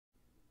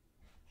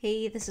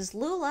Hey, this is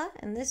Lula,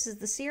 and this is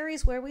the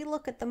series where we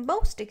look at the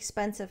most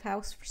expensive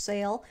house for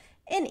sale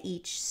in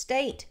each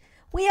state.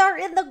 We are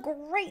in the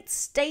great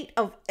state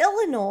of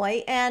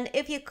Illinois, and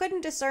if you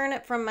couldn't discern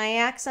it from my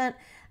accent,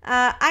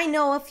 I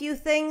know a few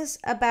things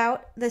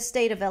about the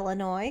state of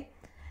Illinois.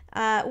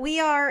 We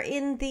are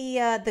in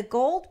the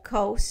Gold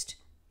Coast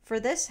for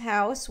this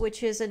house,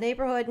 which is a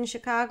neighborhood in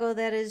Chicago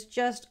that is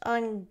just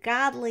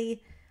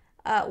ungodly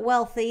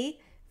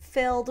wealthy,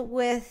 filled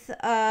with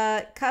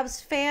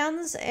Cubs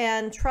fans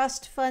and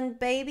trust fund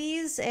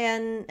babies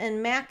and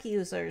Mac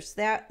users.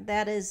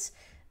 That is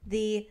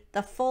the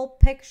full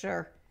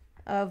picture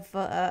of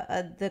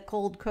the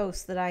Gold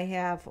Coast that I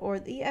have, or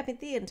the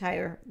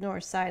entire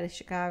north side of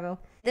Chicago.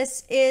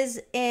 This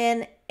is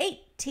an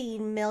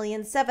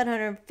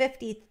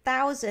 18,750,000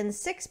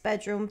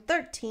 6-bedroom,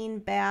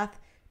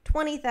 13-bath,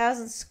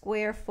 20,000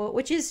 square foot,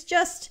 which is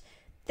just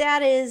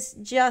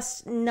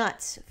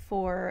nuts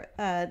for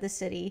the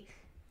city.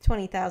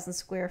 20,000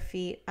 square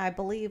feet. I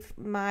believe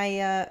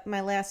my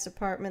last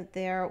apartment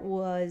there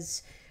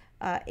was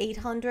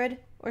 800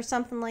 or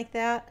something like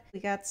that. We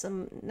got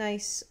some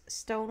nice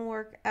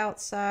stonework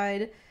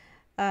outside.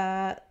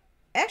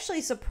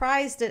 Actually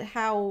surprised at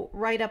how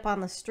right up on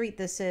the street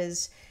this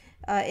is.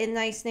 In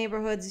nice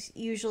neighborhoods,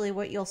 usually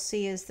what you'll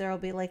see is there'll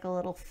be like a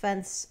little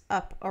fence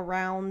up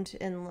around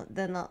and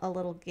then a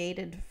little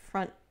gated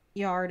front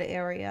yard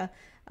area.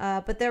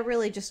 But they're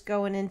really just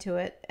going into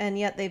it, and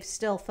yet they've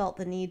still felt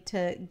the need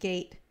to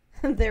gate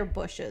their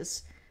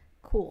bushes.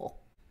 Cool.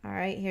 All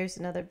right, here's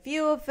another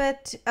view of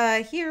it.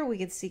 Here we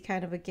can see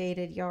kind of a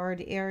gated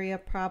yard area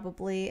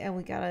probably, and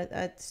we got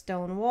a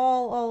stone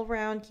wall all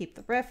around, keep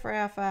the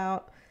riffraff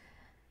out.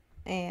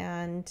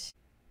 And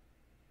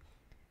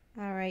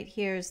all right,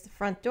 here's the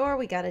front door.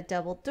 We got a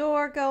double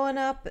door going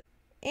up,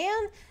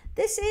 and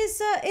this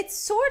is it's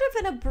sort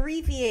of an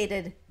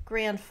abbreviated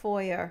grand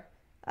foyer.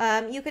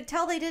 You could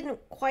tell they didn't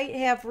quite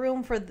have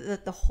room for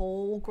the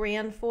whole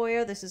grand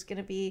foyer. This is going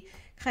to be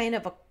kind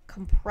of a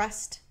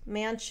compressed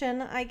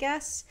mansion, I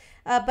guess.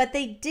 But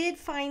they did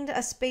find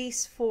a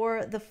space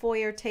for the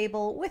foyer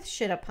table with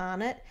shit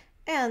upon it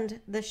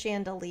and the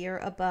chandelier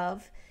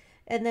above.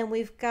 And then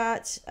we've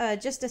got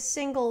just a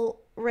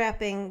single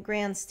wrapping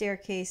grand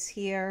staircase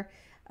here.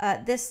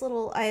 This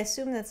little, I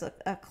assume that's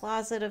a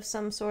closet of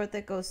some sort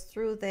that goes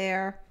through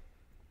there.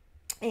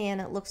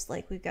 And it looks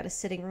like we've got a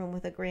sitting room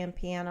with a grand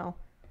piano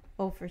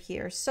over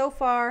here. So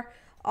far,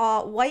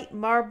 white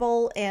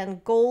marble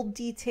and gold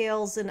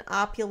details and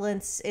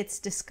opulence. It's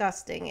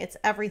disgusting. It's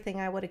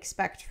everything I would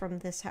expect from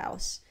this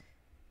house.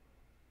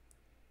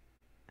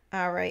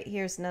 All right,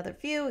 here's another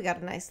view. We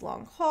got a nice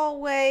long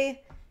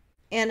hallway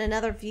and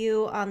another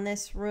view on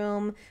this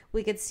room.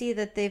 We could see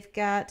that they've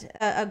got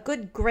a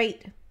good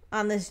grate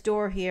on this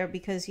door here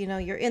because, you know,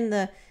 you're in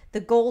the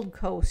Gold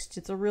Coast.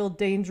 It's a real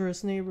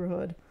dangerous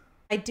neighborhood.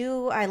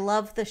 I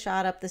love the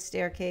shot up the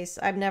staircase.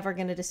 I'm never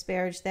going to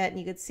disparage that. And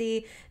you can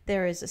see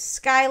there is a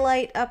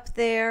skylight up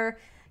there,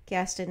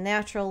 Gaston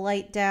natural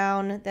light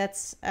down.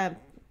 It's a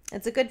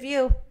good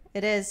view.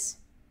 It is.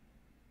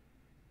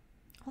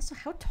 Also,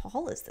 how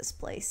tall is this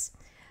place?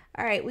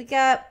 All right, we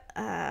got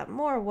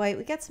more white.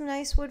 We got some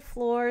nice wood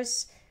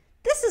floors.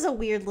 This is a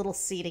weird little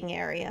seating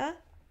area.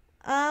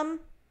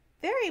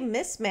 Very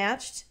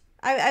mismatched.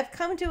 I've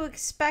come to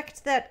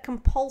expect that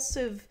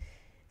compulsive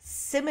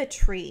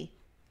symmetry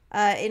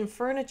in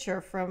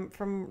furniture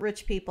from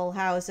rich people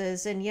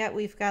houses, and yet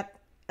we've got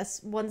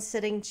one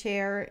sitting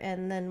chair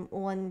and then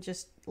one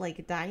just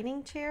like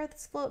dining chair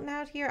that's floating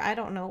out here. I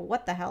don't know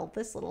what the hell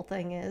this little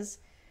thing is.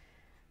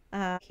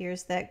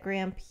 Here's that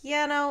grand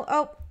piano.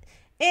 Oh,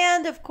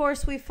 and of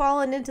course we've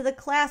fallen into the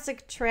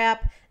classic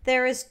trap.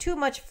 There is too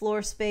much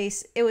floor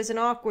space. It was an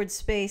awkward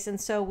space,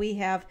 and so we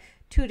have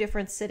two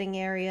different sitting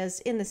areas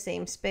in the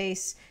same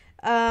space.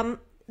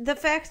 The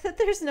fact that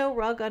there's no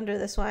rug under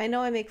this one, I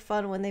know I make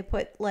fun when they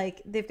put,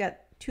 like, they've got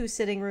two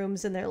sitting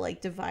rooms and they're, like,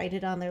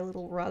 divided on their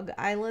little rug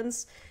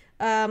islands.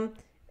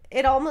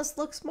 It almost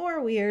looks more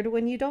weird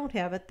when you don't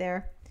have it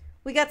there.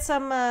 We got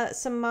some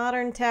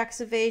modern tax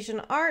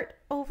evasion art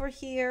over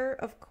here,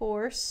 of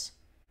course.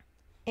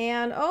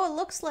 And, oh, it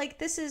looks like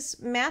this is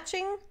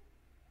matching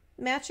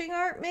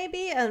art,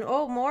 maybe? And,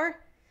 oh,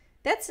 more?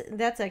 That's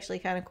actually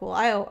kind of cool.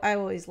 I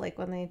always like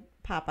when they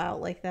pop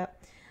out like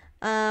that.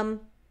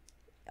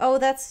 Oh,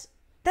 that's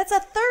a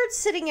third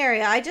sitting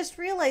area. I just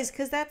realized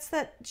because that's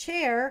that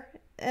chair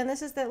and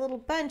this is that little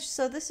bench.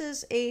 So this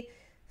is a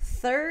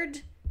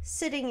third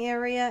sitting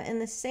area in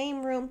the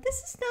same room.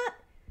 This is not,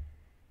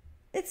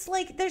 it's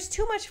like there's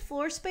too much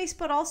floor space,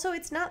 but also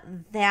it's not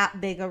that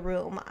big a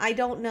room. I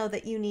don't know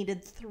that you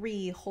needed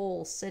 3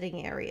 whole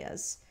sitting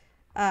areas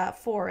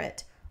for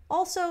it.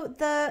 Also,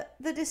 the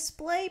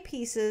display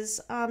pieces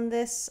on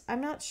this,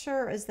 I'm not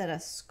sure, is that a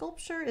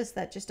sculpture? Is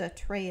that just a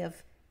tray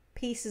of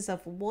pieces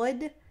of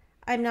wood?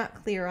 I'm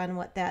not clear on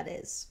what that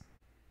is.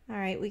 All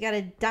right, we got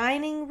a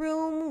dining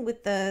room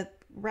with the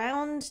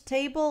round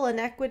table and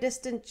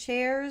equidistant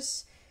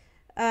chairs.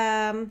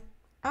 All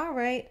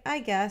right, I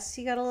guess.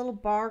 You got a little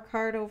bar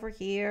cart over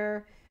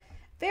here.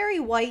 Very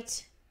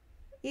white.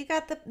 you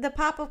got the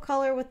pop of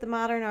color with the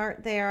modern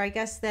art there. I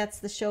guess that's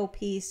the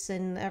showpiece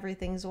and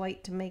everything's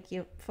white to make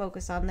you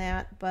focus on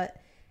that, but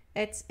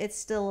it's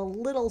still a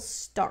little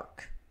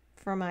stark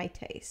for my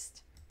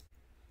taste.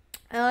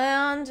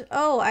 And,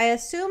 oh, I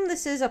assume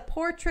this is a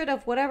portrait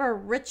of whatever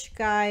rich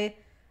guy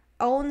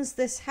owns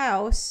this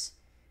house.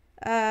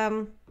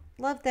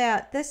 Love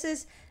that. This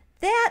is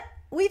that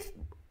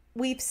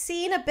we've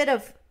seen a bit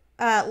of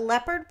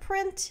leopard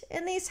print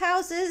in these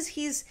houses.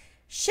 He's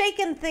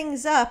shaken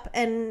things up,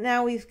 and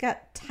now we've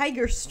got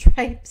tiger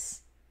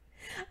stripes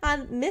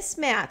on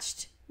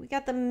mismatched. We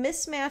got them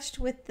mismatched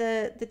with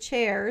the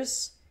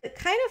chairs.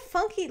 Kind of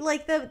funky,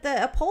 like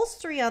the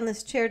upholstery on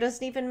this chair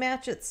doesn't even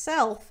match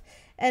itself,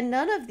 and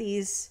none of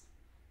these,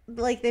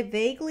 like, they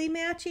vaguely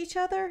match each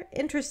other.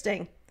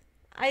 Interesting.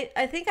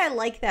 I think I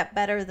like that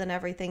better than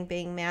everything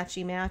being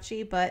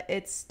matchy-matchy, but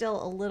it's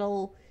still a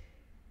little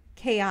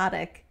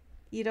chaotic.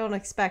 You don't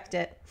expect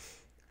it.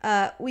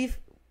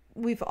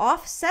 We've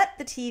offset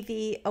the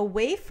TV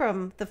away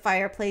from the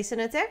fireplace, and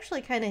it's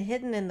actually kind of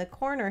hidden in the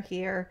corner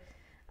here.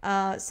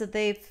 So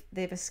they've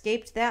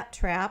escaped that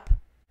trap.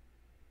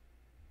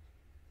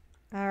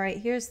 All right,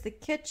 here's the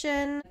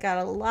kitchen. Got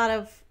a lot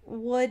of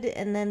wood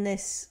and then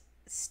this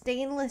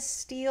stainless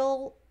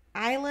steel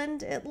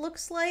island, it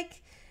looks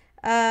like.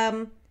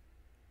 I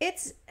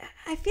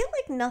feel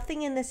like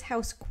nothing in this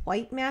house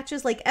quite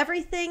matches. Like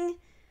everything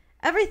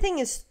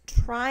is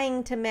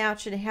trying to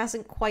match and it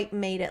hasn't quite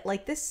made it.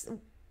 Like this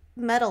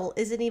metal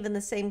isn't even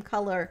the same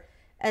color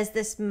as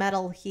this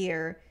metal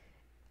here.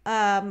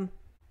 And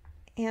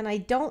I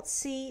don't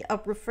see a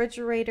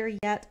refrigerator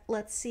yet.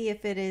 Let's see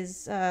if it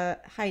is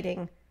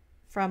hiding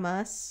from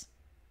us.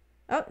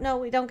 Oh, no,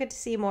 we don't get to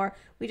see more.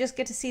 We just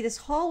get to see this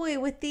hallway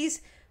with these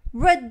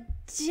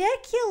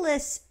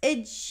ridiculous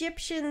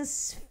Egyptian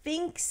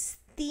Sphinx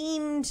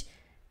themed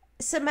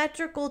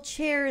symmetrical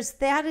chairs.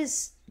 That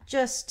is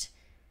just,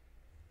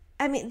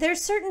 I mean,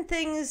 there's certain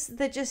things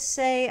that just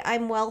say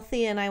I'm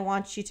wealthy and I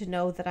want you to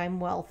know that I'm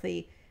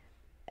wealthy.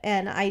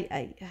 And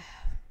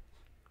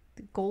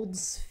the gold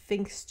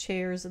Sphinx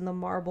chairs in the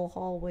marble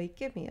hallway,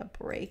 give me a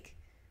break.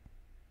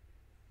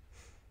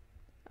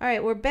 All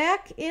right, we're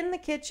back in the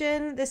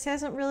kitchen. This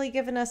hasn't really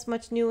given us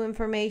much new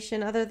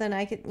information other than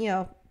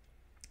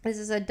this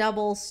is a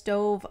double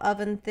stove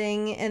oven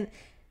thing, and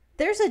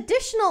there's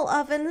additional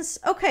ovens.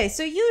 Okay,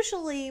 so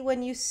usually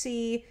when you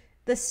see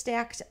the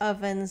stacked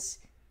ovens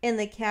in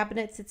the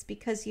cabinets, it's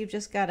because you've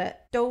just got a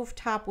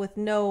stovetop with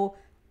no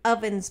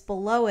ovens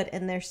below it,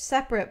 and they're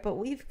separate, but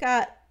we've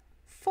got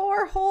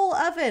 4 whole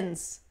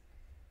ovens.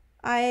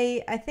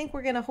 I think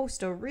we're going to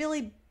host a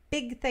really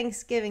big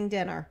Thanksgiving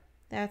dinner.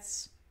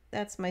 That's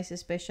my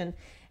suspicion.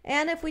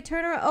 And if we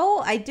turn around,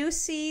 oh, I do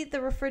see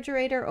the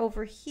refrigerator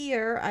over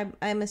here.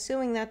 I'm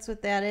assuming that's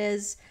what that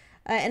is,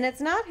 and it's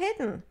not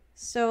hidden.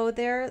 So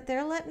they're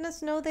letting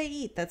us know they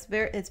eat.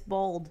 It's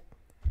bold.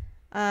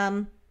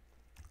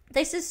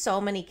 This is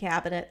so many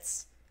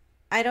cabinets.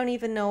 I don't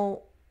even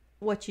know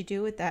what you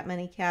do with that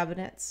many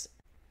cabinets.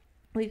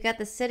 We've got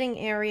the sitting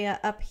area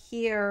up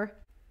here,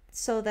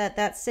 so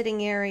that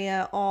sitting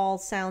area all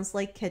sounds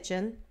like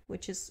kitchen,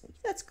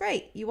 that's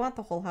great. You want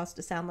the whole house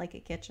to sound like a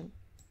kitchen.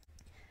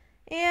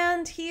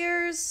 And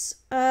here's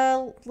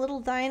a little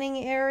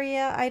dining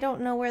area. I don't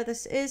know where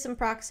this is in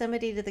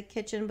proximity to the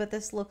kitchen, but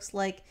this looks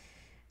like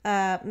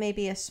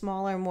maybe a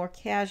smaller, more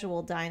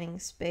casual dining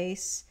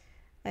space.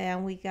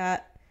 And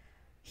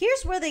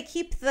here's where they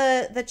keep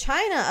the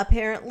china,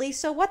 apparently.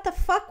 So what the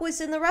fuck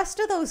was in the rest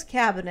of those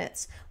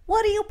cabinets?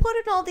 What do you put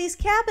in all these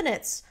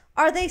cabinets?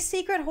 Are they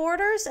secret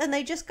hoarders and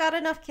they just got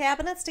enough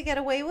cabinets to get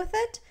away with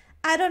it?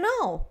 I don't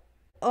know.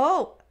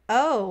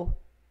 Oh,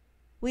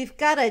 we've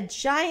got a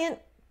giant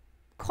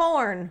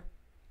corn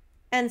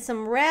and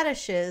some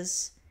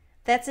radishes.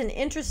 That's an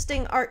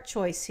interesting art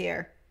choice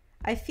here.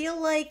 I feel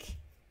like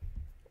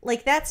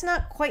that's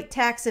not quite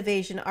tax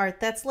evasion art.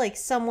 That's like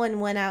someone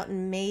went out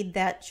and made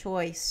that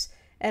choice,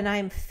 and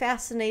I'm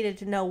fascinated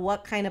to know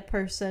what kind of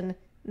person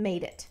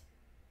made it.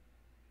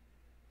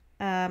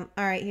 All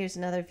right, here's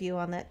another view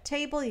on that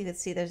table. You can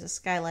see there's a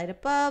skylight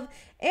above,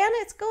 and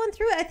it's going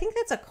through, I think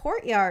that's a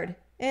courtyard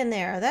in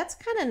there. That's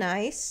kind of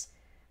nice.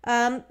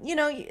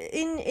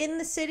 In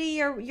the city,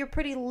 you're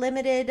pretty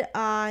limited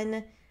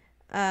on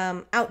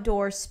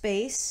outdoor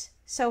space,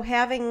 so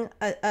having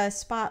a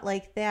spot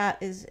like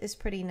that is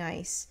pretty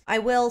nice. I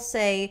will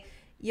say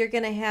you're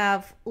going to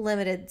have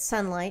limited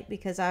sunlight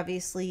because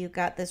obviously you've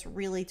got this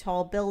really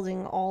tall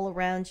building all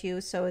around you,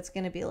 so it's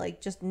going to be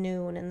like just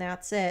noon and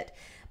that's it.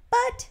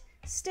 But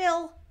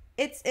still,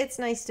 it's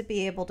nice to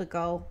be able to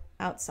go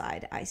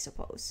outside, I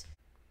suppose.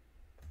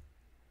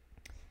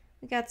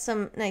 We got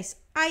some nice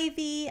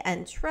ivy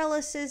and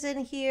trellises in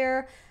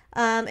here.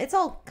 It's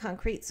all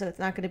concrete, so it's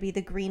not going to be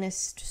the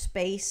greenest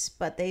space,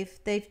 but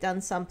they've done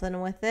something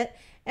with it.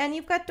 And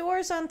you've got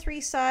doors on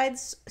 3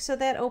 sides, so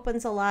that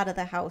opens a lot of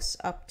the house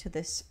up to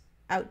this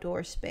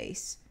outdoor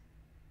space.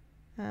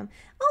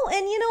 Oh,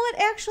 and you know what?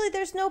 Actually,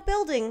 there's no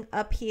building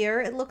up here.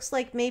 It looks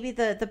like maybe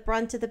the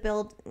brunt of the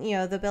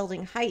the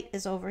building height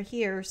is over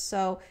here.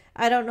 So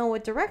I don't know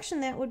what direction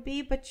that would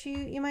be, but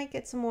you might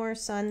get some more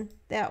sun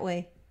that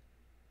way.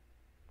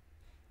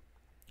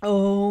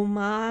 Oh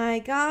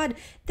my God,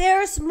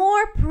 there's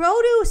more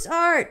produce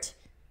art.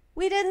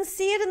 We didn't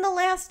see it in the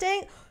last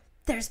day.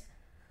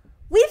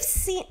 We've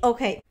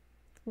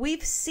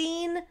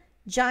seen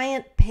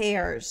giant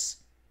pears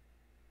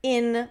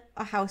in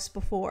a house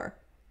before.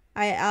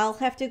 I'll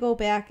have to go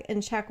back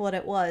and check what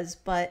it was,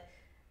 but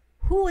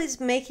who is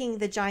making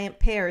the giant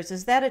pears?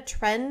 Is that a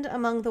trend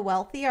among the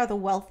wealthy? Are the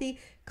wealthy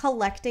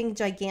collecting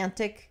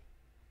gigantic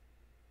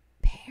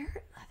pears?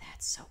 Oh,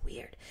 that's so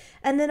weird.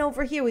 And then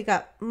over here we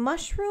got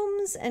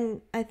mushrooms,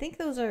 and I think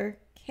those are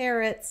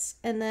carrots,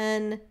 and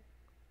then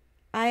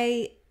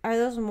are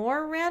those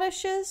more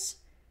radishes?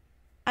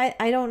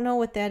 I don't know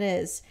what that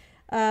is.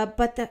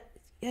 But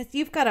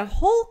you've got a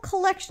whole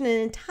collection, an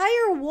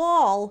entire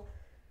wall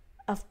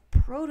of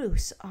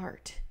produce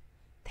art.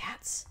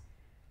 That's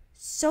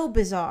so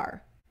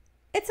bizarre.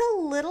 It's a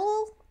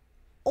little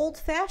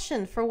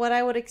old-fashioned for what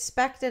I would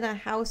expect in a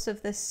house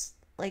of this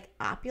like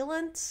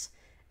opulence.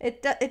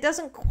 It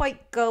doesn't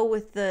quite go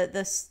with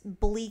this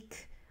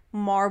bleak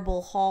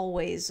marble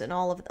hallways and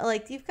all of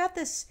like you've got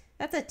this.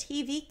 That's a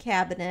TV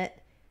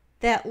cabinet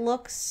that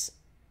looks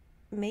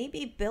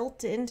maybe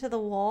built into the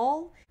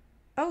wall.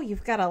 Oh,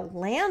 you've got a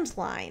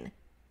landline.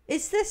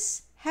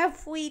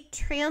 Have we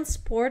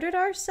transported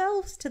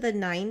ourselves to the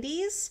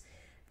 90s?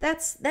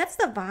 That's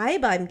the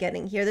vibe I'm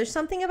getting here. There's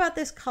something about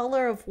this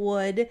color of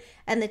wood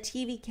and the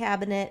TV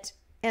cabinet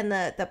and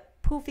the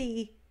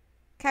poofy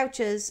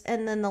couches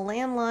and then the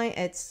landline.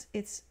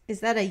 Is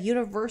that a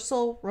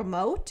universal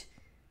remote?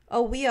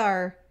 Oh, we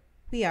are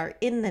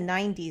in the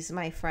 90s,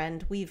 my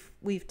friend.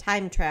 We've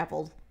time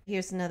traveled.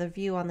 Here's another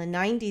view on the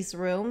 90s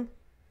room.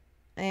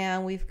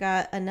 And we've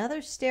got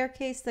another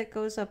staircase that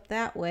goes up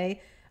that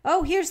way.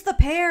 Oh, here's the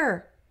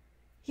pear.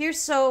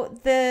 Here's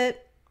the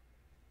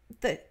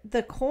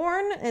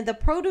corn and the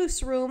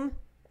produce room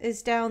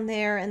is down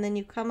there, and then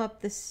you come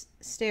up this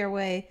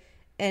stairway,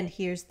 and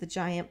here's the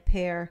giant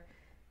pear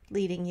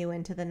leading you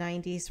into the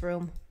 90s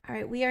room. All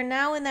right, we are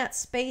now in that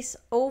space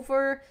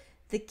over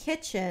the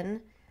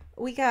kitchen.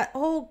 We got,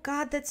 oh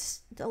God,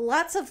 that's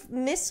lots of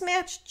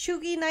mismatched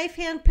Chuggy knife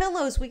hand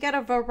pillows. We got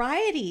a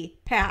variety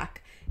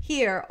pack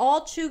here,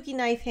 all Chuggy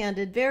knife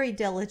handed very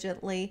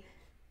diligently.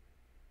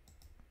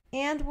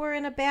 And we're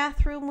in a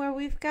bathroom where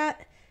we've got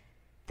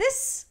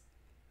this.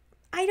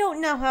 I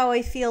don't know how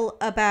I feel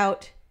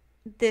about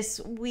this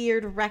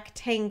weird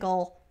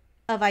rectangle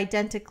of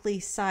identically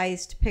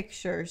sized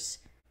pictures.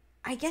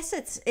 I guess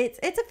it's a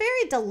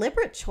very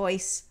deliberate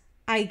choice,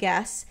 I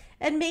guess.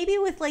 And maybe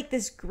with like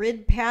this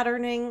grid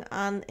patterning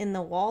in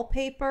the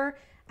wallpaper,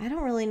 I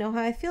don't really know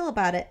how I feel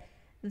about it.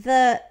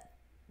 The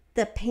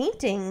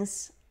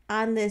paintings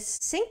on this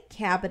sink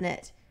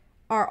cabinet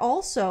are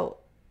also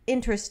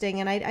interesting,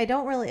 and I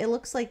don't really, it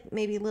looks like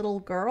maybe little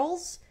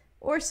girls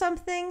or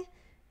something.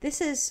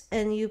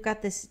 And you've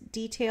got this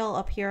detail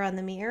up here on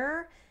the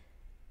mirror.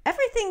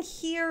 Everything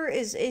here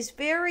is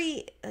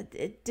very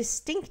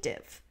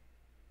distinctive,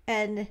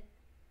 and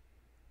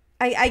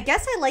I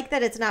guess I like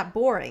that it's not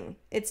boring.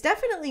 It's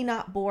definitely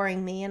not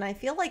boring me, and I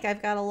feel like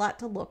I've got a lot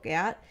to look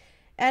at,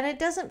 and it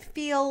doesn't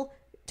feel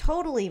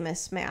totally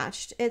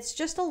mismatched. It's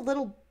just a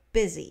little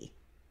busy,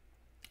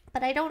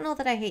 but I don't know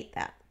that I hate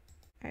that.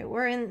 All right,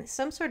 we're in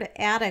some sort of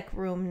attic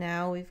room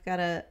now. We've got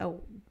a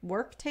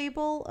work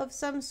table of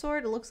some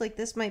sort. It looks like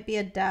this might be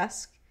a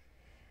desk.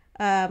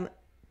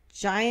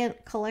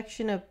 Giant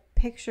collection of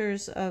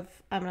pictures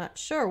of I'm not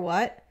sure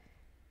what,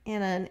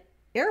 and an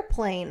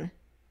airplane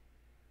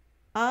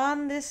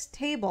on this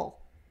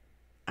table.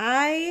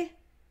 I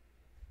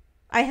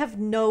have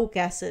no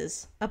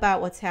guesses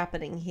about what's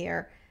happening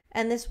here.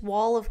 And this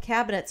wall of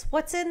cabinets,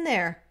 what's in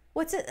there?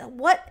 What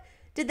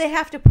did they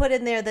have to put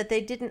in there that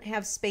they didn't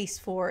have space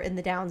for in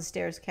the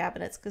downstairs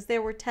cabinets? Because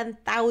there were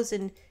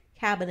 10,000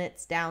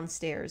 cabinets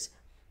downstairs.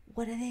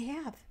 What do they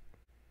have?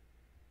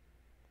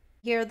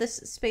 Here, this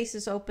space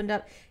is opened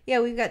up. Yeah,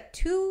 we've got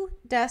 2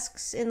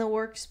 desks in the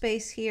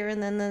workspace here,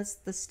 and then there's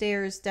the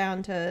stairs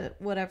down to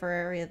whatever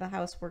area of the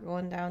house we're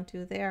going down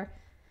to there.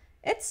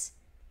 It's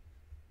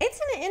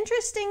an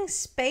interesting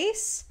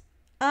space.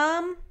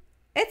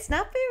 It's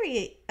not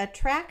very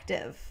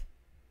attractive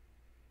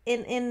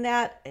in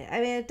that,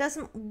 I mean, it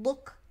doesn't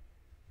look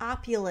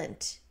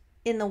opulent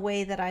in the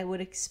way that I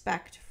would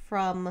expect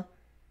from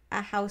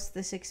a house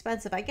this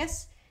expensive. I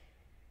guess,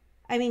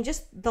 I mean,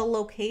 just the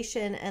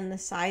location and the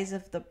size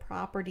of the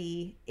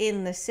property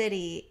in the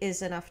city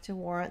is enough to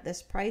warrant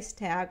this price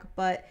tag.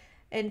 But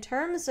in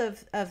terms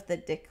of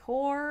the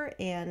decor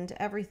and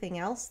everything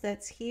else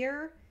that's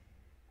here,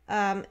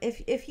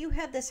 if you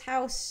had this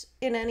house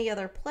in any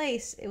other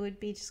place, it would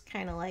be just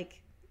kind of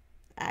like,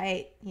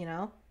 you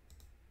know.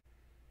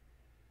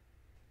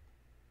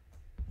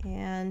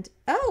 And,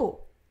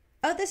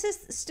 this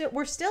is,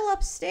 we're still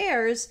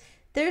upstairs.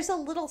 There's a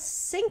little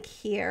sink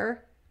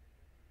here.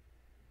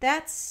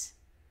 That's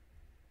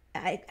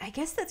I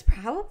guess that's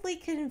probably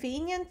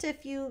convenient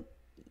if you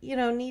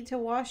know, need to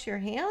wash your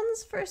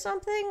hands for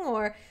something,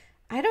 or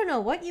I don't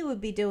know what you would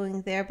be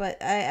doing there,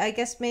 but I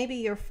guess maybe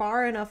you're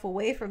far enough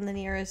away from the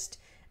nearest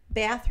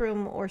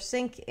bathroom or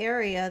sink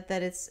area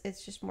that it's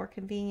just more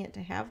convenient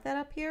to have that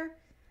up here.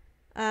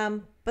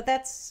 But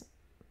that's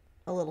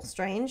a little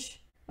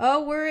strange.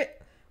 Oh,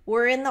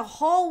 we're in the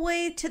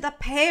hallway to the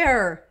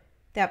pear.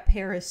 That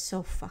pear is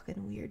so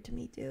fucking weird to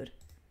me, dude.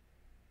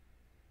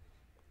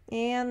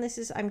 And this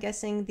is, I'm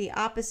guessing, the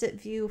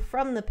opposite view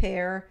from the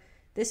pear.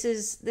 This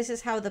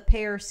is how the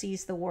pear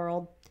sees the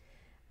world.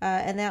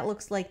 And that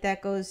looks like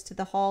that goes to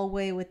the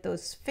hallway with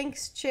those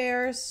Sphinx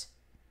chairs.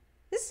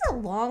 This is a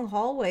long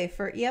hallway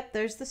for, yep,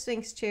 there's the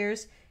Sphinx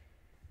chairs.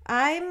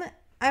 I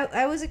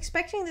was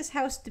expecting this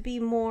house to be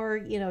more,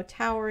 you know,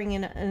 towering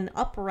in an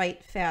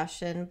upright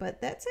fashion,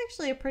 but that's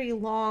actually a pretty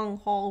long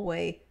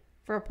hallway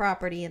for a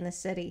property in the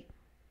city.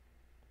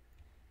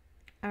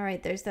 All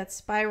right, there's that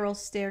spiral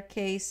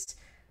staircase.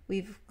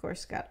 We've, of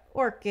course, got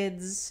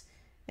orchids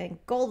and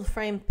gold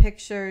frame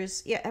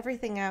pictures. Yeah,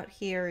 everything out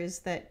here is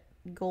that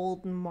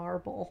gold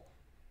marble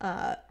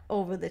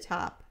over the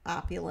top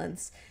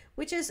opulence,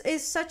 which is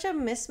such a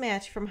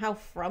mismatch from how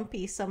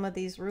frumpy some of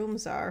these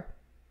rooms are.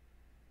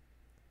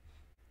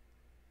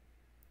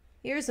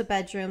 Here's a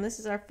bedroom. This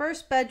is our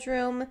first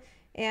bedroom,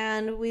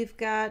 and we've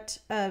got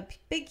a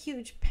big,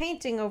 huge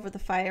painting over the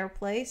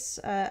fireplace.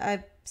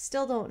 I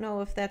still don't know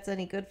if that's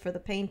any good for the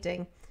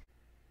painting.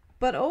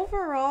 But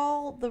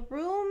overall, the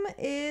room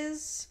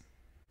is...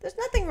 There's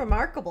nothing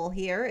remarkable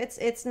here.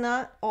 It's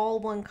not all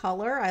one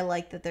color. I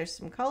like that there's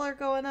some color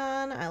going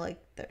on. I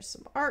like there's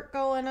some art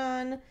going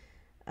on.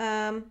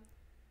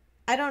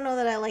 I don't know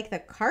that I like the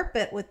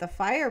carpet with the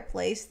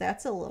fireplace.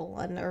 That's a little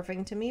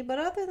unnerving to me. But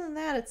other than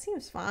that, it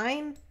seems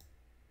fine.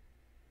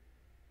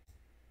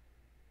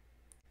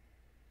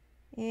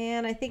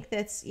 And I think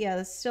that's, yeah,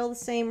 that's still the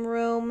same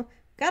room.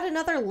 Got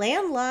another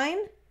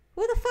landline.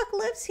 Who the fuck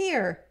lives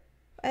here?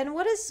 And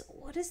what is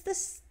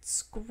this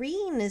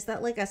screen? Is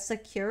that like a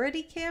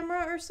security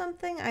camera or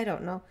something? I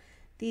don't know.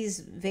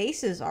 These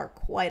vases are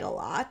quite a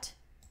lot.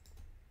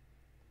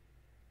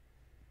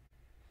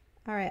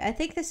 All right, I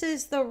think this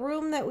is the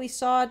room that we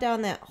saw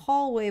down that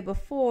hallway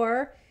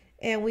before.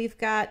 And we've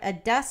got a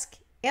desk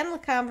and a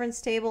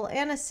conference table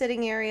and a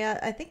sitting area.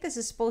 I think this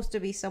is supposed to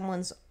be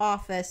someone's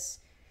office.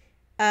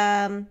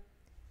 Again,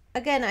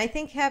 I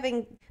think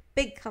having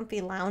big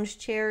comfy lounge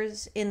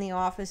chairs in the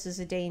office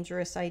is a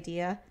dangerous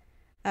idea.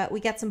 We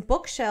got some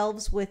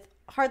bookshelves with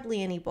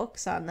hardly any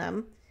books on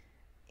them.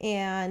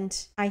 And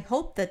I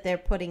hope that they're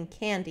putting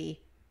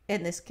candy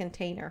in this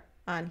container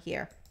on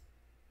here.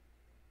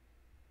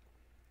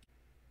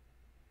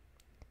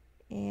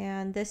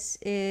 And this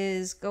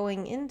is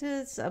going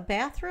into a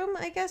bathroom,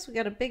 I guess. We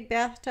got a big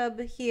bathtub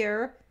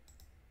here.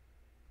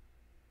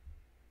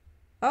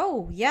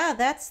 Oh, yeah,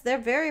 they're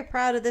very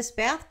proud of this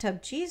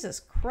bathtub. Jesus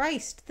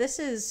Christ, this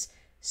is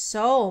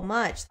so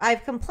much.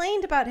 I've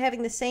complained about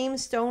having the same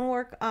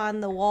stonework on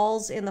the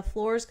walls and the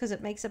floors because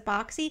it makes it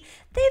boxy.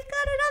 They've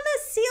got it on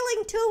the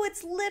ceiling too.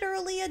 It's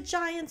literally a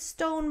giant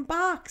stone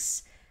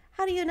box.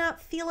 How do you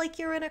not feel like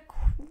you're in a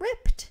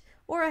crypt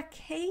or a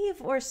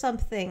cave or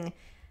something?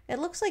 It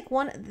looks like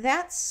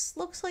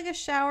looks like a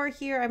shower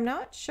here. I'm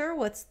not sure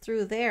what's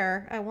through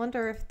there. I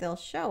wonder if they'll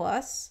show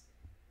us.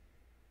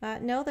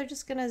 No, they're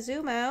just gonna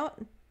zoom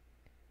out.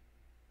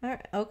 All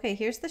right, okay,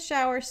 here's the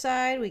shower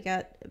side. We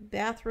got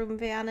bathroom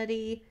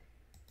vanity,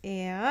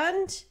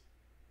 and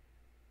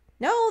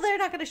no, they're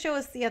not gonna show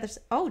us the other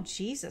side. Oh,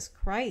 Jesus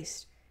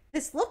Christ!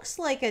 This looks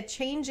like a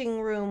changing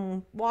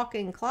room,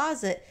 walk-in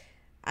closet.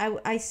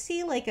 I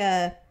see like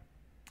a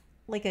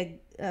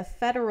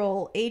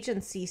federal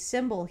agency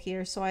symbol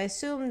here, so I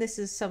assume this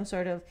is some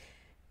sort of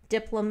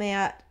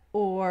diplomat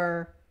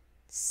or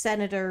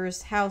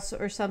senator's house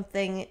or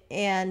something,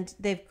 and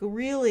they've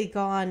really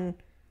gone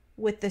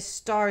with the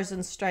stars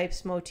and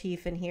stripes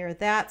motif in here.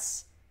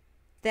 That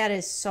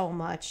is so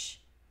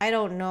much. I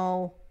don't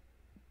know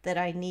that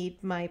I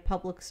need my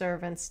public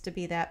servants to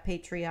be that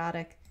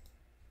patriotic.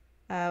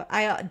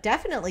 I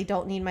definitely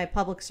don't need my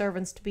public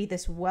servants to be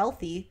this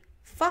wealthy.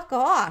 Fuck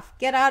off.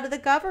 Get out of the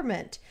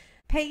government.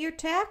 Pay your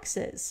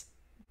taxes.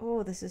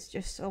 Oh, this is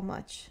just so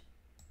much.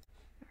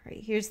 All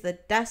right, here's the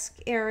desk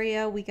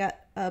area. We got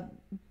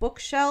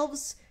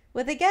bookshelves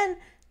with, again,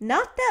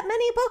 not that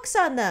many books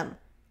on them.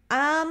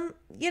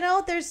 You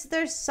know,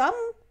 there's some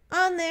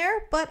on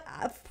there, but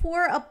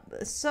for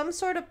some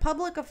sort of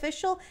public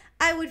official,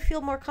 I would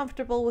feel more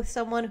comfortable with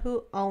someone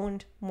who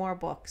owned more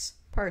books,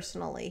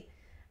 personally.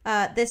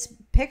 This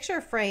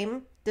picture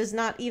frame does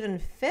not even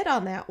fit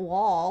on that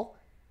wall.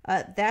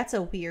 That's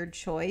a weird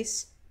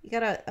choice. You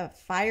got a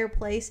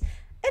fireplace.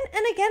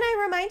 And again,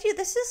 I remind you,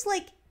 this is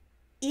like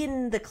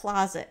in the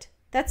closet.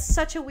 That's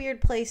such a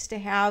weird place to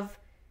have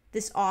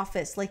this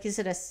office. Like, is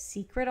it a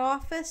secret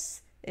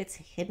office? It's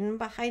hidden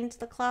behind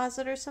the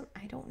closet or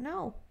something? I don't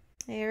know.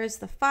 There's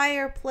the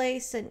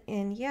fireplace,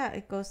 and yeah,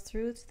 it goes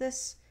through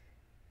this.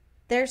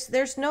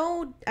 There's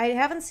no, I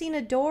haven't seen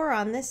a door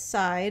on this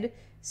side.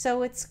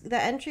 So it's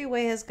the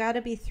entryway has got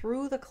to be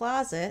through the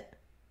closet.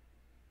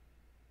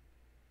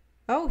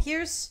 Oh,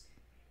 here's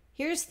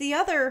the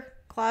other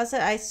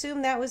closet. I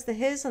assume that was the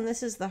his and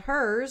this is the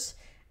hers.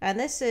 And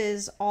this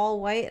is all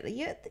white.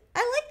 Yeah,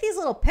 I like these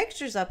little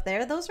pictures up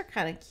there. Those are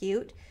kind of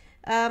cute.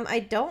 I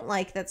don't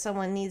like that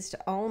someone needs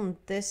to own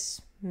this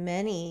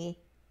many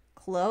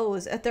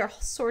clothes. They're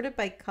all sorted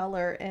by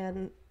color,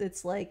 and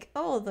it's like,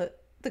 oh,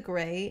 the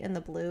gray and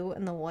the blue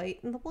and the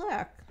white and the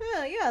black.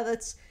 Yeah,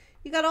 that's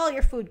you got all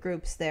your food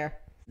groups there.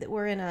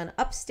 We're in an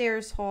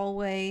upstairs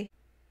hallway.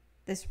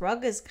 This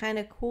rug is kind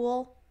of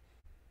cool.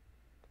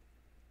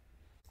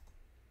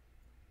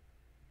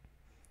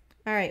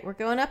 All right, we're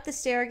going up the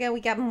stair again.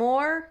 We got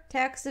more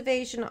tax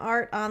evasion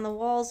art on the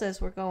walls as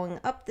we're going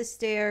up the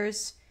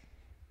stairs.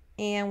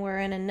 And we're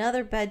in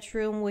another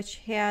bedroom which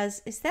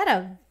has, is that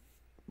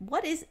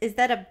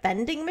a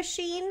vending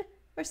machine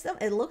or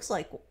something? It looks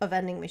like a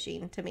vending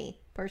machine to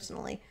me,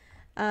 personally.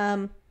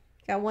 Got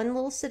one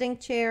little sitting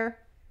chair,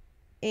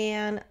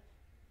 and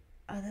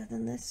other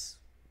than this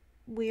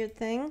weird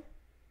thing,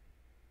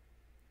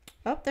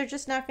 oh, they're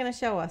just not going to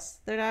show us.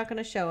 They're not going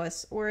to show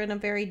us. We're in a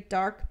very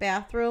dark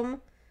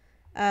bathroom.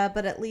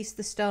 But at least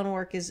the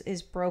stonework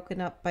is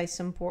broken up by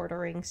some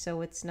bordering,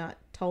 so it's not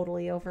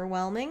totally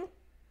overwhelming.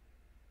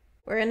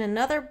 We're in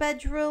another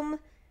bedroom,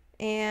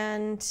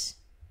 and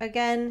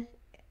again,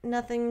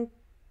 nothing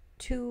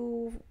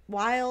too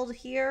wild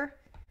here.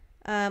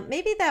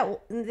 Maybe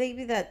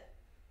that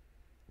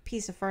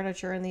piece of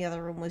furniture in the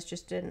other room was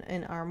just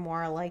an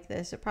armoire like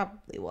this. It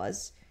probably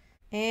was.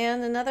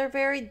 And another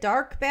very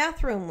dark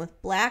bathroom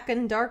with black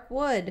and dark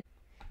wood.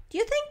 Do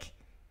you think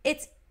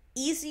it's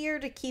easier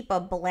to keep a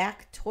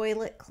black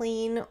toilet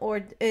clean,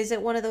 or is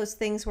it one of those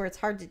things where it's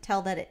hard to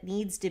tell that it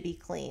needs to be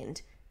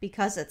cleaned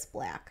because it's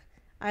black?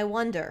 I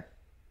wonder.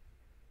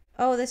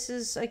 Oh, this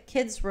is a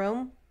kid's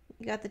room.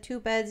 You got the two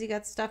beds, you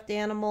got stuffed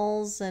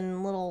animals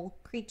and little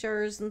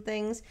creatures and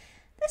things.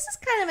 This is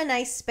kind of a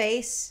nice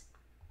space.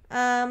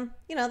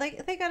 You know,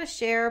 they got to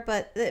share,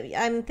 but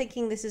I'm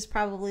thinking this is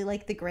probably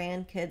like the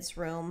grandkids'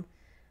 room.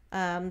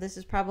 This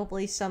is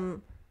probably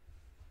some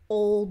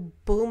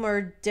old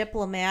boomer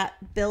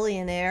diplomat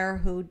billionaire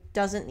who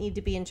doesn't need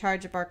to be in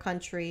charge of our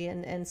country,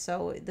 and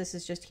so this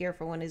is just here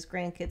for when his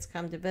grandkids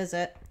come to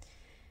visit.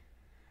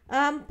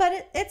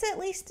 But it's at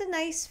least a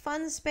nice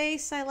fun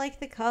space. I like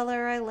the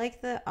color, I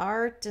like the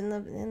art and the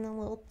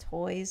little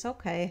toys.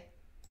 Okay.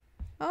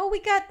 Oh,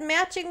 we got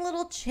matching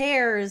little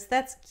chairs.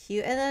 That's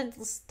cute. And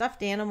a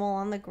stuffed animal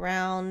on the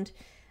ground.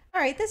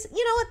 All right, this,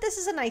 you know what? This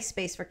is a nice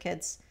space for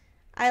kids.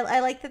 I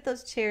like that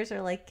those chairs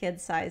are like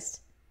kid-sized.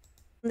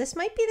 This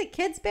might be the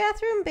kids'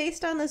 bathroom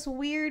based on this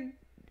weird,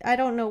 I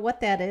don't know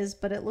what that is,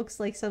 but it looks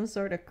like some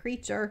sort of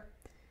creature.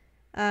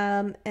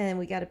 And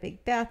we got a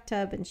big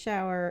bathtub and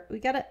shower. We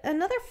got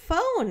another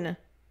phone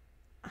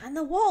on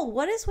the wall.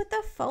 What is with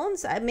the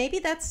phones? Maybe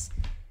that's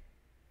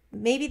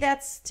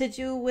to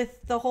do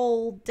with the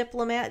whole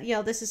diplomat. You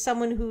know, this is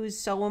someone who's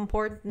so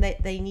important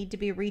that they need to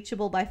be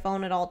reachable by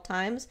phone at all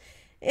times.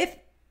 If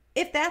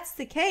that's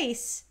the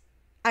case,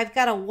 I've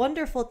got a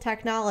wonderful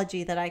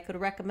technology that I could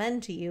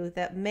recommend to you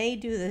that may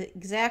do the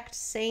exact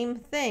same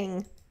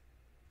thing.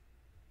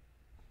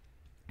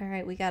 All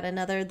right, we got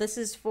another. This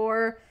is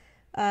for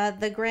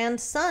the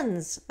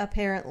grandsons,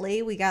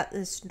 apparently. We got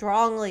this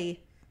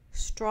strongly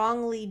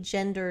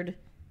gendered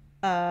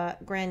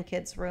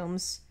grandkids'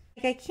 rooms.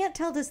 I can't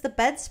tell, does the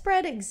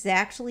bedspread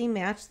exactly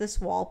match this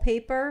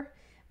wallpaper?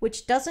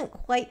 Which doesn't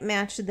quite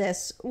match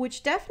this,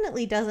 which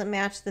definitely doesn't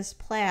match this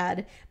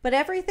plaid, but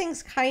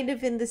everything's kind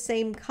of in the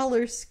same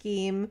color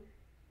scheme.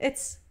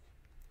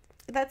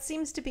 That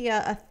seems to be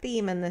a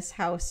theme in this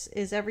house,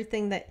 is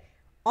everything that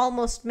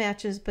almost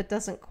matches but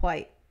doesn't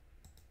quite.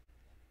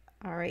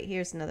 All right,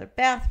 here's another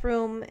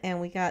bathroom, and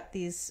we got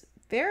these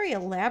very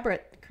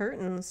elaborate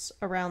curtains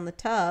around the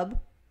tub.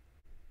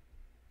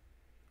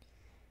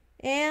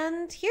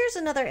 And here's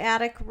another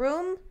attic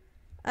room.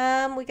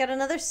 We got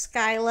another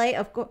skylight.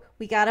 Of course,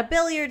 we got a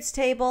billiards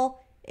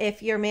table.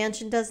 If your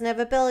mansion doesn't have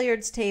a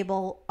billiards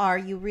table, are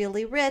you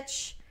really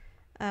rich?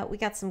 We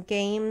got some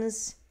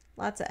games,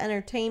 lots of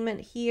entertainment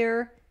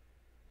here.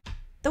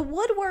 The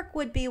woodwork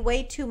would be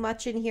way too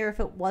much in here if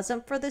it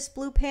wasn't for this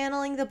blue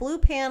paneling. The blue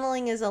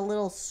paneling is a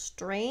little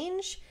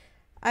strange.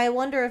 I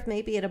wonder if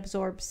maybe it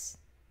absorbs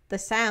the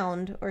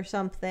sound or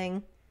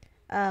something.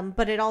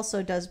 But it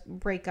also does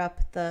break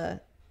up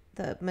the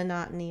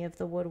monotony of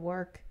the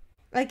woodwork.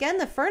 Again,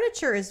 the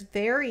furniture is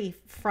very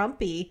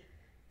frumpy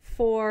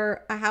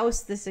for a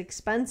house this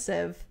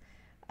expensive.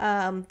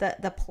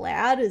 The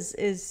plaid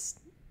is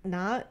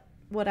not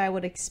what I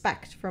would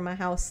expect from a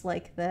house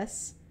like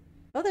this.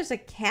 Oh, there's a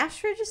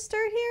cash register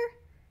here?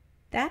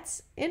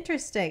 That's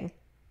interesting.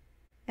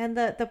 And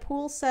the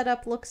pool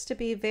setup looks to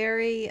be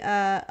very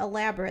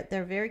elaborate.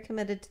 They're very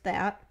committed to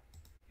that.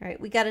 All right,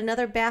 we got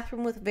another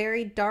bathroom with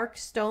very dark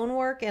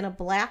stonework and a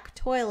black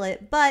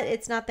toilet, but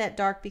it's not that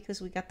dark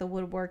because we got the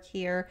woodwork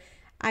here.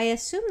 I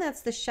assume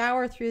that's the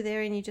shower through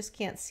there, and you just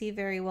can't see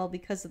very well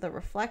because of the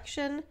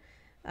reflection,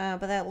 but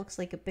that looks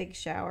like a big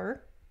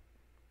shower.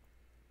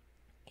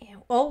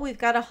 Oh, we've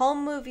got a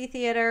home movie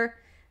theater.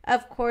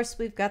 Of course,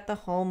 we've got the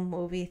home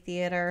movie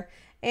theater.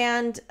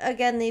 And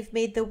again, they've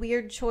made the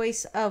weird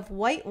choice of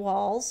white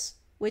walls,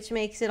 which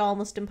makes it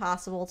almost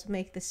impossible to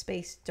make the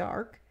space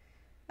dark.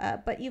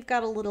 But you've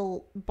got a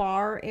little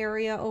bar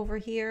area over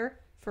here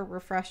for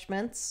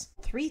refreshments.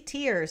 3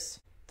 tiers.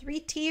 3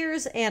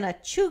 tiers and a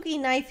chuggy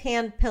knife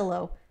hand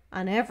pillow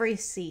on every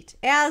seat,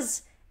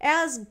 as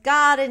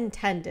God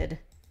intended.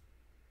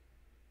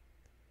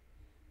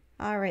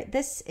 All right,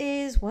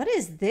 what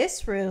is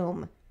this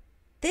room?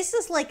 This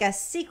is like a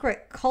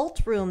secret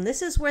cult room.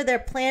 This is where they're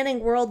planning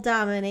world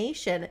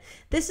domination.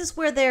 This is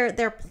where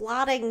they're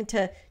plotting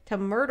to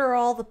murder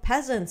all the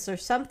peasants or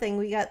something.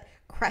 We got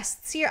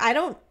crests here. I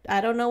don't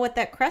know what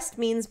that crest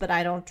means, but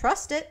I don't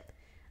trust it.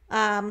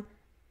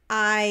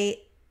 I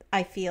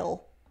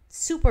feel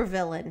super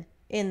villain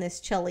in this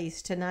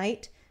Chili's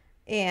tonight,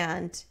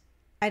 and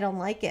I don't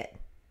like it.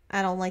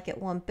 I don't like it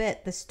one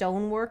bit. The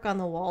stonework on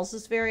the walls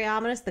is very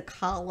ominous. The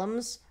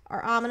columns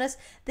are ominous.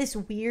 This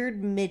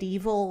weird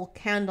medieval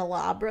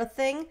candelabra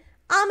thing,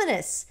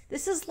 ominous.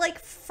 This is like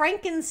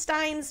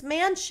Frankenstein's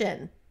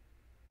mansion.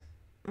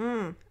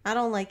 I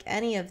don't like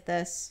any of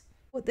this.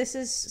 This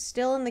is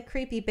still in the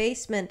creepy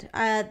basement.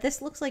 This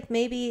looks like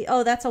maybe,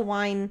 oh, that's a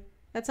wine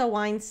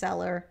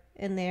cellar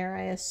in there,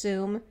 I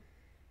assume.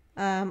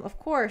 Of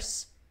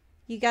course,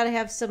 you got to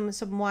have some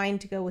wine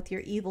to go with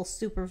your evil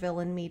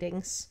supervillain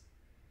meetings.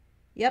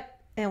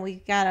 Yep, and we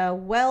got a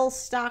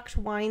well-stocked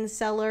wine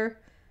cellar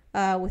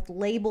with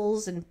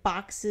labels and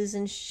boxes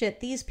and shit.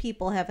 These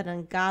people have an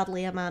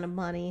ungodly amount of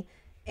money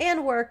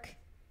and work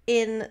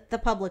in the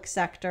public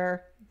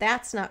sector.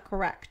 That's not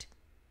correct.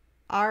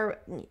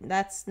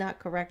 That's not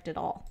correct at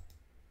all.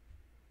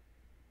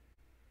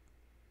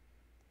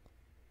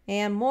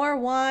 And more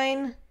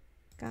wine.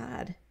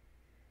 God.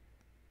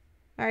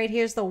 All right,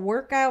 here's the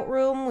workout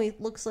room.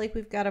 Looks like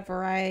we've got a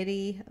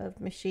variety of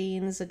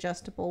machines,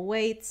 adjustable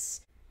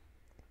weights.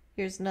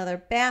 Here's another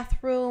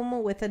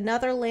bathroom with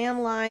another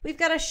landline. We've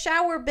got a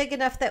shower big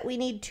enough that we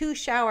need 2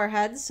 shower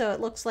heads, so it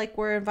looks like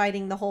we're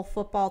inviting the whole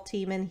football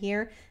team in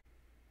here.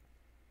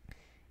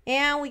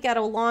 And we got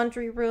a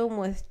laundry room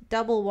with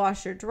double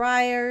washer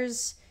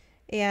dryers,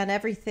 and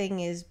everything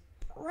is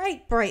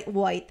bright, bright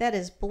white. That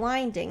is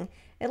blinding.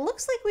 It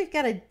looks like we've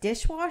got a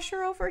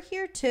dishwasher over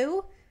here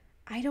too.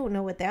 I don't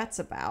know what that's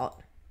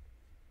about.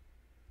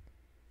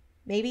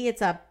 Maybe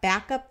it's a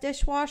backup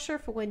dishwasher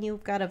for when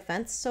you've got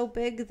events so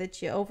big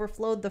that you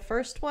overflowed the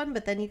first one,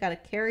 but then you got to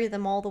carry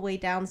them all the way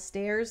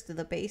downstairs to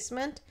the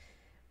basement.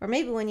 Or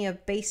maybe when you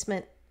have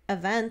basement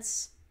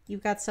events,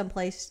 you've got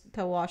someplace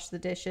to wash the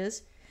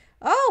dishes.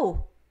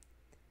 Oh,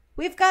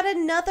 we've got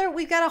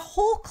a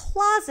whole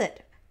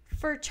closet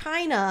for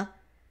china.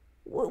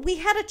 We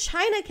had a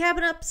china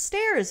cabinet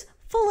upstairs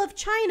full of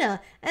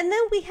china, and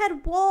then we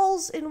had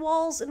walls and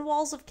walls and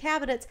walls of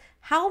cabinets.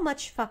 How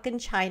much fucking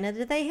china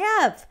do they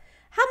have?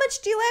 How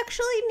much do you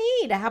actually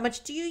need? How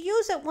much do you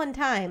use at one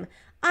time?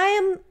 I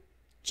am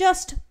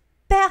just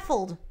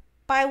baffled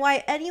by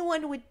why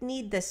anyone would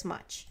need this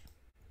much.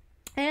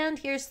 And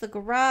here's the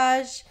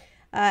garage.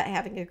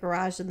 Having a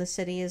garage in the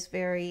city is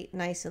very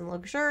nice and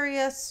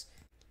luxurious.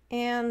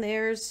 And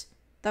there's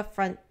the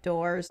front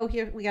doors. Oh,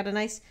 here we got a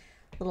nice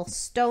little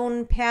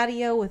stone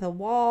patio with a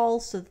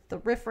wall so that the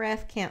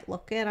riffraff can't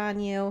look in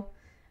on you.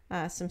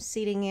 Some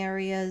seating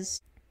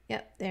areas.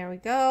 Yep, there we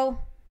go.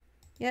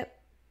 Yep.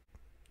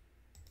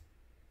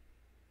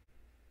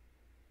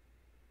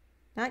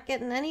 Not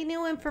getting any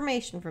new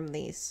information from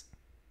these.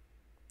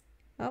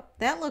 Oh,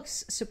 that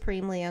looks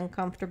supremely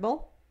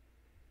uncomfortable.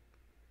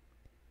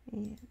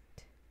 And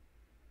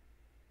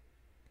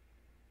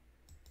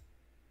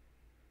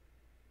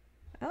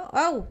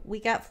oh,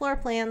 we got floor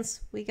plans.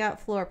 We got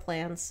floor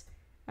plans.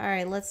 All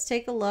right, let's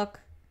take a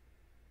look.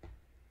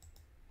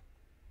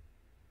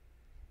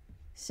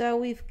 So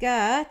we've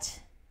got,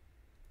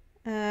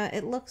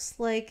 it looks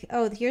like,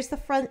 oh, here's the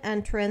front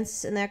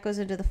entrance, and that goes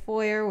into the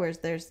foyer, where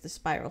there's the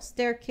spiral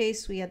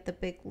staircase. We had the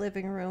big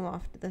living room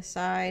off to the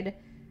side.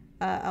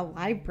 A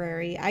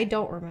library. I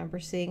don't remember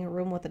seeing a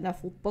room with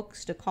enough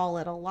books to call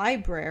it a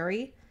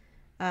library.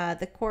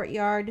 The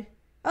courtyard.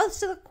 Oh,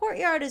 so the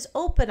courtyard is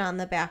open on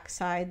the back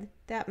side.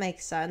 That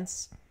makes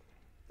sense.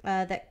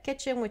 That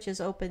kitchen, which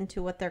is open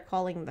to what they're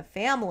calling the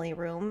family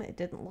room. It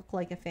didn't look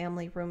like a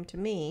family room to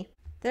me.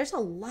 There's a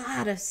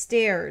lot of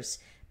stairs.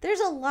 There's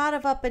a lot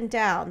of up and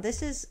down.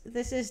 This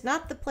is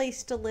not the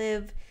place to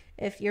live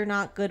if you're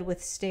not good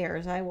with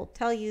stairs. I will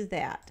tell you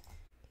that.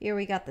 Here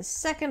we got the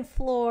second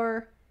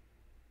floor.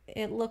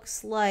 It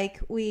looks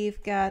like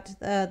we've got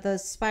the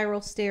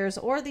spiral stairs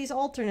or these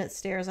alternate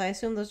stairs. I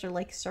assume those are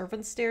like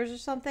servant stairs or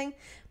something.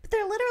 But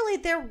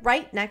they're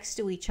right next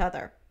to each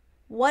other.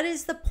 What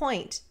is the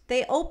point?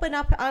 They open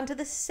up onto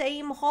the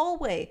same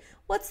hallway.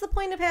 What's the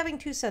point of having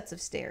 2 sets of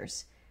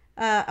stairs?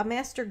 A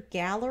master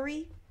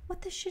gallery?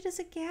 What the shit is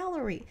a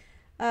gallery?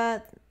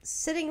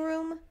 Sitting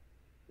room?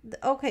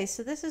 Okay,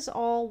 so this is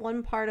all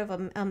one part of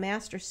a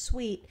master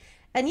suite.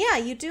 And yeah,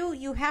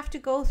 you have to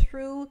go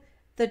through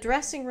the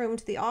dressing room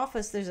to the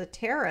office. There's a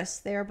terrace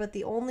there, but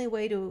the only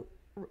way to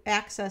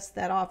access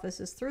that office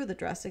is through the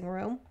dressing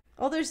room.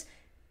 Oh, there's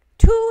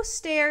 2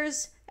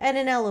 stairs and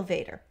an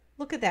elevator.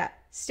 Look at that.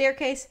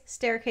 Staircase,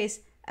 staircase,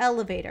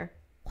 elevator.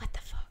 What the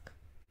fuck?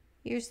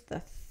 Here's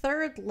the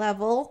 3rd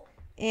level,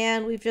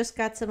 and we've just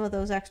got some of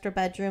those extra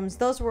bedrooms.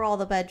 Those were all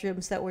the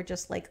bedrooms that were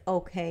just like,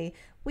 okay.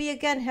 We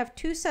again have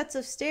 2 sets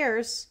of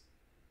stairs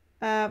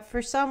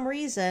for some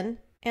reason,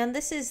 and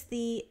this is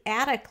the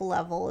attic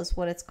level is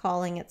what it's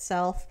calling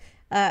itself.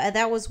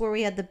 That was where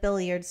we had the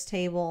billiards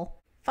table.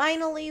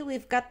 Finally,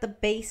 we've got the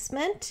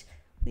basement.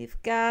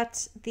 We've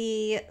got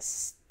the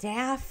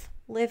staff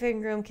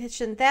living room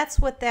kitchen. That's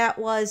what that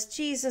was.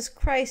 Jesus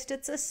Christ,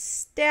 it's a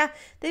staff.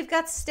 They've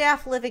got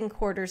staff living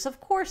quarters. Of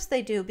course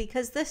they do,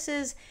 because this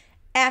is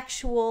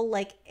actual,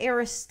 like,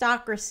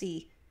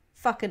 aristocracy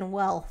fucking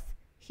wealth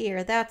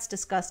here. That's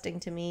disgusting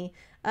to me.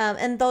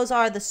 And those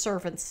are the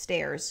servants'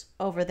 stairs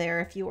over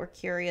there, if you were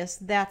curious.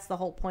 That's the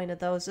whole point of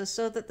those, is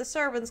so that the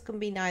servants can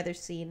be neither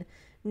seen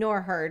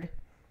nor heard.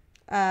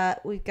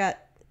 We've got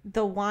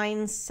the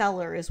wine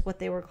cellar is what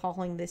they were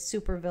calling the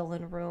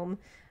supervillain room,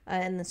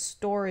 and the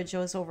storage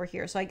was over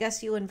here. So I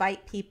guess you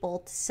invite people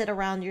to sit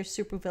around your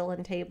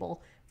supervillain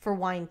table for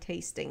wine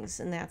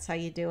tastings, and that's how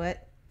you do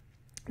it.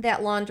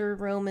 That laundry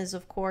room is,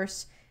 of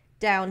course,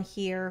 down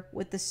here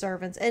with the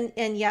servants.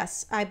 And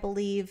yes, I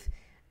believe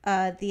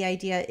the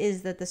idea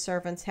is that the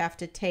servants have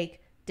to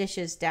take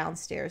dishes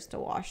downstairs to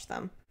wash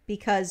them,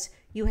 because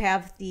you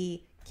have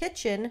the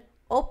kitchen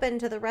open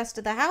to the rest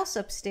of the house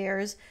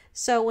upstairs,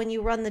 so when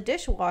you run the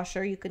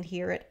dishwasher, you can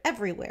hear it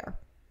everywhere.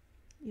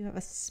 You have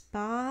a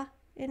spa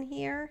in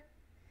here,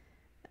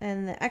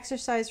 and the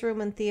exercise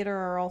room and theater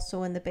are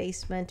also in the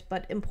basement,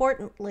 but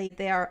importantly,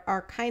 they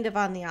are kind of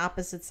on the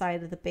opposite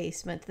side of the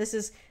basement. This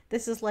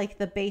is like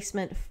the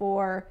basement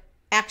for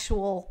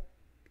actual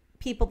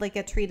people that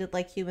get treated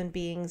like human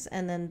beings,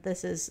 and then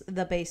this is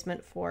the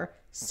basement for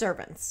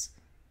servants.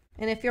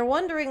 And if you're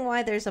wondering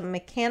why there's a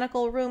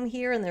mechanical room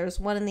here and there's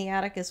one in the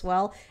attic as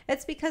well,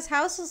 it's because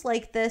houses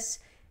like this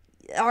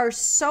are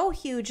so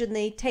huge and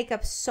they take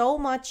up so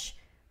much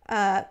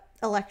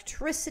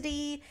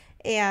electricity,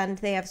 and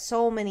they have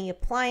so many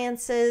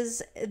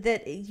appliances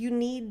that you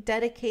need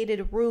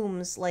dedicated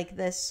rooms like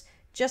this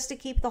just to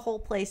keep the whole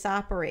place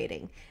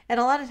operating. And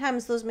a lot of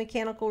times those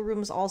mechanical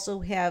rooms also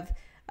have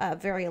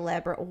very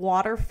elaborate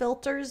water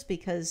filters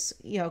because,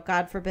 you know,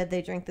 God forbid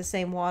they drink the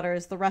same water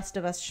as the rest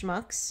of us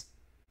schmucks.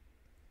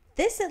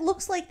 This, it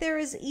looks like there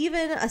is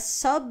even a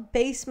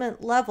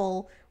sub-basement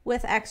level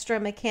with extra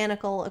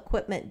mechanical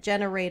equipment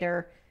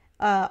generator.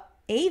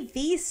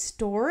 AV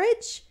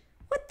storage?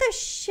 What the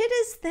shit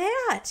is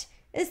that?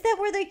 Is that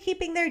where they're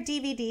keeping their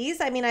DVDs?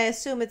 I mean, I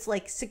assume it's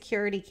like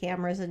security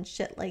cameras and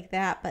shit like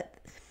that, but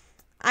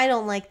I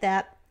don't like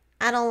that.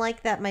 I don't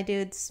like that, my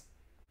dudes.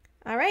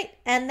 All right,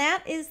 and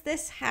that is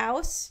this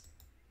house.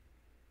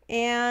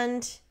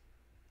 And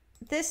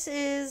this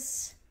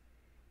is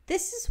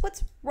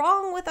what's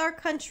wrong with our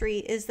country,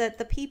 is that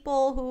the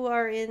people who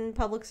are in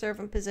public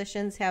servant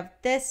positions have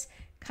this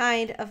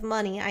kind of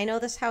money. I know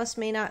this house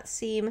may not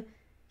seem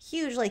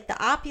huge, like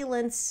the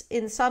opulence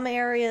in some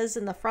areas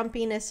and the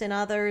frumpiness in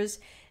others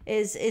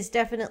is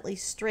definitely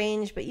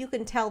strange, but you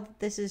can tell that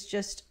this is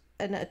just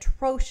an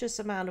atrocious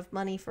amount of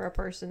money for a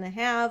person to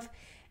have,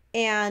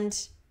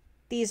 and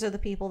these are the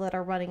people that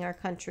are running our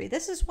country.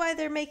 This is why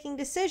they're making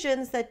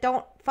decisions that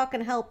don't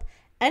fucking help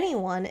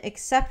anyone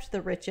except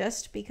the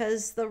richest,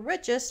 because the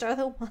richest are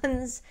the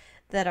ones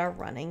that are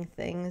running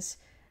things.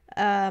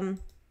 Yeah,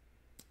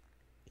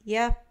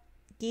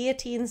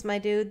 guillotines, my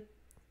dude.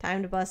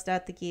 Time to bust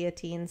out the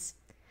guillotines.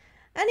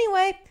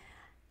 Anyway,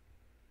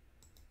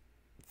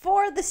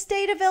 for the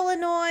state of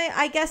Illinois,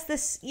 I guess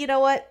this, you know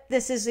what,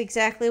 this is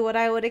exactly what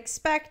I would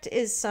expect,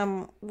 is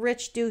some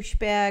rich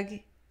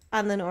douchebag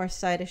on the north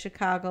side of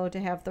Chicago to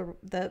have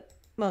the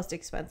most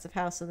expensive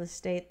house in the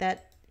state.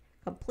 That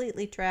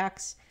completely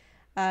tracks.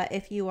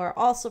 If you are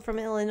also from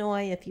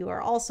Illinois, if you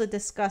are also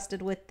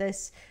disgusted with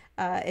this,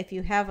 if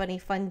you have any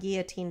fun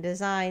guillotine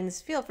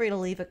designs, feel free to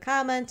leave a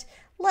comment,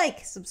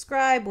 like,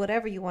 subscribe,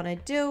 whatever you want to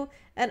do.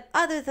 And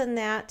other than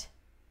that,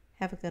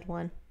 have a good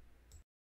one.